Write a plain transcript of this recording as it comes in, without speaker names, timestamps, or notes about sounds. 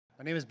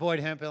My name is Boyd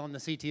Hemphill. I'm the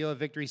CTO of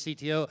Victory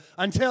CTO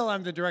until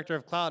I'm the Director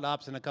of Cloud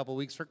Ops in a couple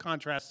weeks for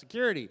Contrast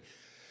Security.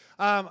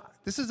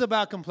 This is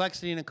about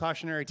complexity and a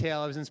cautionary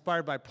tale. I was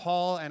inspired by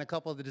Paul and a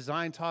couple of the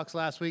design talks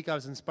last week. I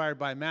was inspired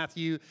by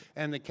Matthew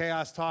and the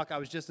chaos talk. I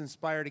was just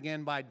inspired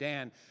again by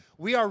Dan.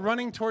 We are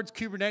running towards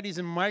Kubernetes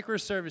and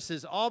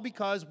microservices, all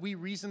because we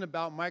reason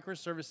about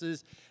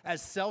microservices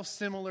as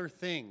self-similar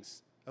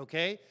things,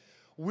 okay?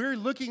 We're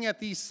looking at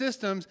these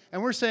systems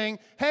and we're saying,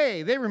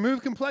 hey, they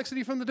remove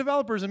complexity from the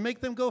developers and make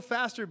them go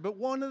faster. But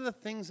one of the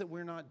things that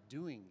we're not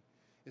doing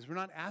is we're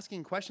not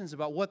asking questions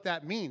about what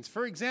that means.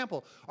 For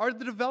example, are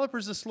the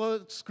developers the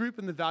slowest group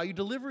in the value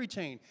delivery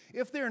chain?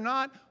 If they're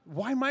not,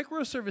 why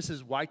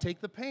microservices? Why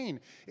take the pain?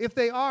 If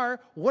they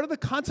are, what are the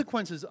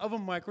consequences of a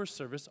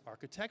microservice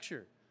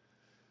architecture?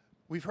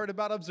 We've heard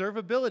about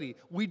observability.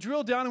 We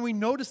drill down and we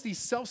notice these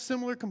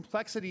self-similar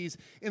complexities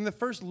in the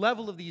first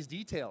level of these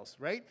details,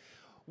 right?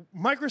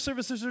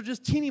 Microservices are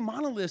just teeny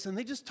monoliths and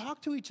they just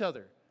talk to each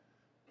other.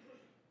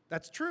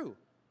 That's true,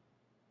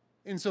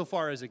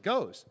 insofar as it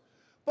goes.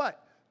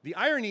 But the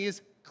irony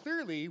is,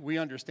 clearly we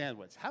understand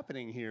what's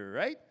happening here,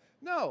 right?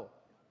 No,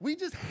 we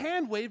just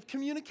hand-waved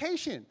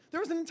communication. There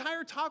was an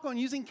entire talk on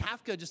using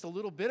Kafka just a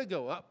little bit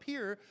ago up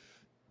here.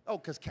 Oh,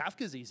 because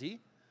Kafka's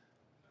easy.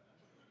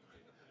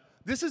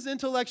 This is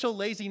intellectual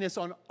laziness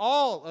on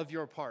all of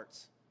your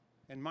parts,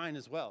 and mine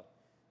as well.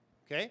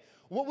 Okay?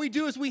 What we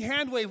do is we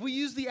hand wave, we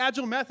use the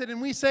agile method,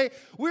 and we say,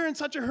 we're in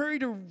such a hurry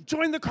to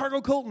join the cargo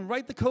cult and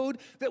write the code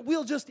that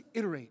we'll just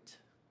iterate.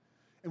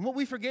 And what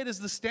we forget is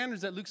the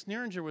standards that Luke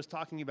Sneeringer was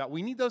talking about.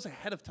 We need those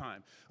ahead of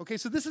time. Okay,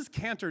 so this is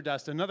Cantor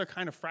dust, another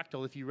kind of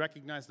fractal, if you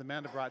recognize the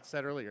Mandelbrot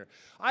said earlier.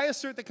 I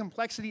assert that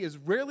complexity is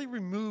rarely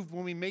removed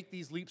when we make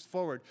these leaps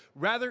forward.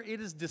 Rather, it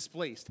is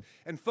displaced.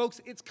 And folks,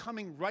 it's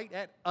coming right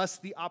at us,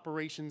 the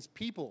operations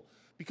people,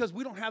 because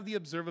we don't have the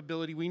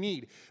observability we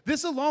need.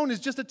 This alone is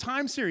just a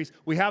time series.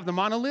 We have the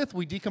monolith,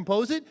 we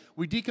decompose it.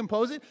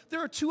 There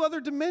are two other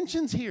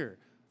dimensions here.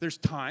 There's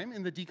time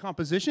in the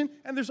decomposition,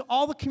 and there's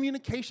all the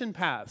communication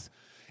paths.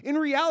 In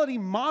reality,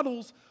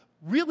 models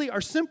really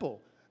are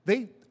simple.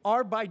 They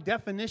are, by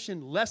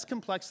definition, less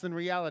complex than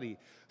reality.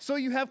 So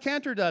you have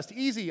Cantor dust,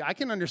 easy. I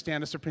can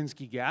understand a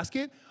Sierpinski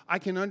gasket. I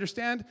can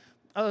understand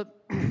a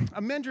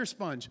Menger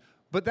sponge.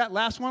 But that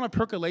last one, a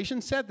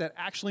percolation set that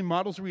actually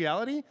models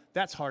reality,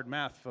 that's hard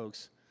math,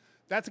 folks.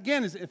 That's,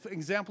 again, is an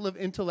example of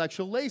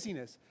intellectual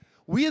laziness.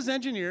 We as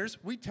engineers,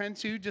 we tend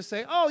to just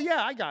say, oh,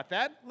 yeah, I got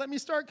that. Let me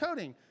start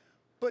coding.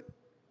 But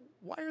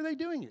why are they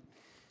doing it?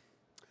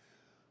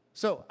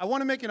 So I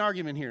want to make an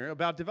argument here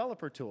about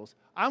developer tools.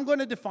 I'm going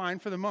to define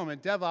for the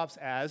moment DevOps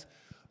as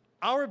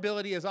our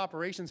ability as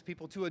operations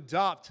people to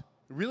adopt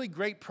really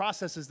great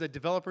processes that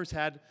developers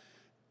had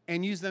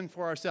and use them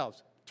for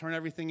ourselves. Turn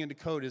everything into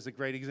code is a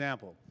great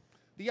example.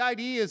 The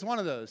IDE is one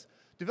of those.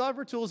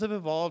 Developer tools have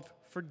evolved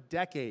for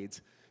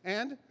decades.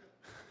 And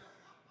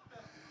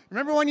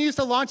remember when you used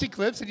to launch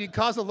Eclipse and you'd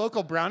cause a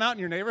local brownout in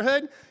your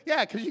neighborhood?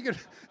 Yeah, because you could.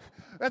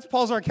 That's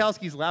Paul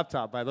Zarkowski's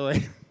laptop, by the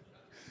way.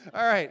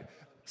 All right.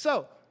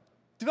 So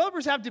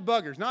developers have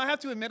debuggers. Now, I have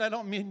to admit, I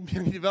don't meet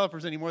many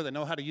developers anymore that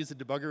know how to use a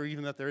debugger, or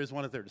even that there is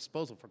one at their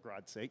disposal, for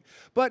God's sake.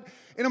 But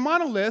in a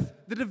monolith,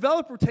 the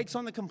developer takes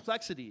on the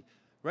complexity,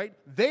 right?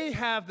 They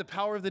have the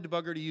power of the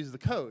debugger to use the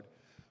code,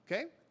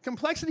 okay?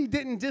 Complexity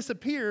didn't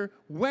disappear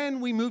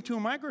when we moved to a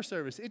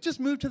microservice. It just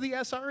moved to the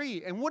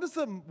SRE. And what is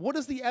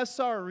the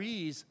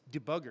SRE's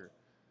debugger?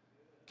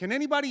 Can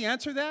anybody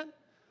answer that?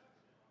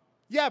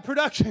 Yeah,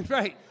 production,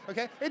 right,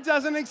 okay? It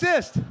doesn't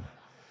exist.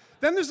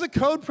 Then there's the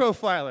code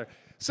profiler.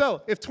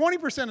 So if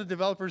 20% of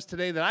developers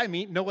today that I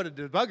meet know what a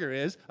debugger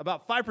is,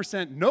 about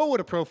 5% know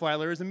what a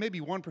profiler is, and maybe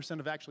 1%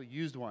 have actually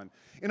used one.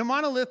 In a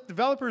monolith,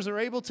 developers are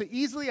able to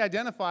easily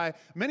identify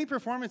many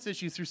performance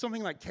issues through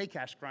something like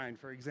K-cache grind,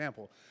 for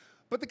example.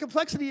 But the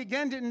complexity,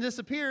 again, didn't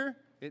disappear.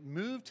 It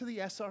moved to the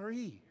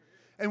SRE.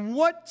 And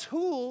what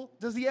tool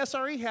does the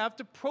SRE have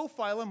to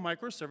profile a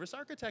microservice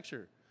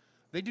architecture?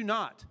 They do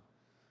not.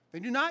 They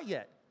do not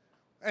yet.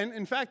 And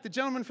in fact, the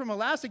gentleman from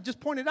Elastic just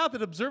pointed out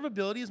that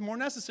observability is more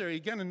necessary.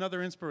 Again,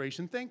 another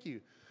inspiration. Thank you.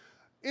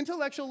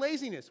 Intellectual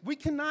laziness. We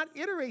cannot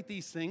iterate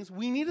these things.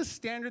 We need a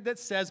standard that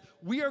says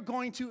we are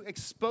going to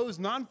expose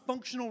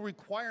non-functional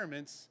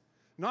requirements,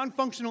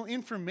 non-functional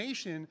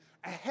information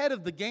ahead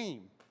of the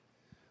game.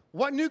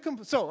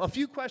 So a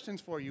few questions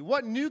for you.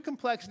 What new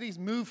complexities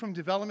move from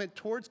development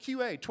towards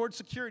QA, towards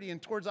security,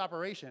 and towards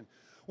operation?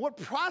 What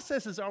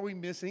processes are we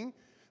missing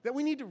that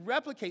we need to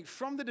replicate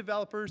from the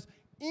developers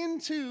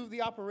into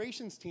the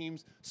operations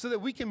teams so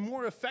that we can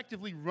more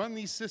effectively run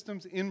these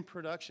systems in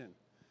production?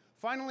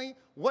 Finally,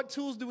 what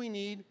tools do we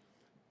need?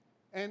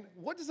 And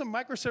what does a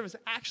microservice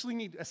actually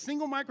need? A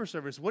single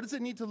microservice, what does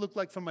it need to look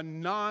like from a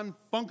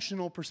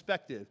non-functional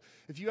perspective?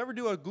 If you ever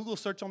do a Google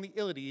search on the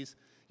ilities,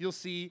 you'll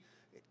see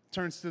it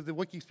turns to the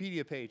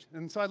Wikipedia page.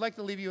 And so I'd like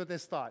to leave you with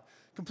this thought.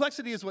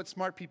 Complexity is what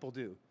smart people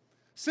do.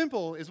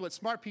 Simple is what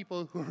smart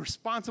people who are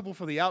responsible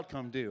for the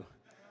outcome do.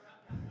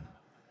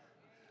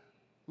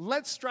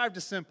 Let's strive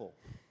to simple.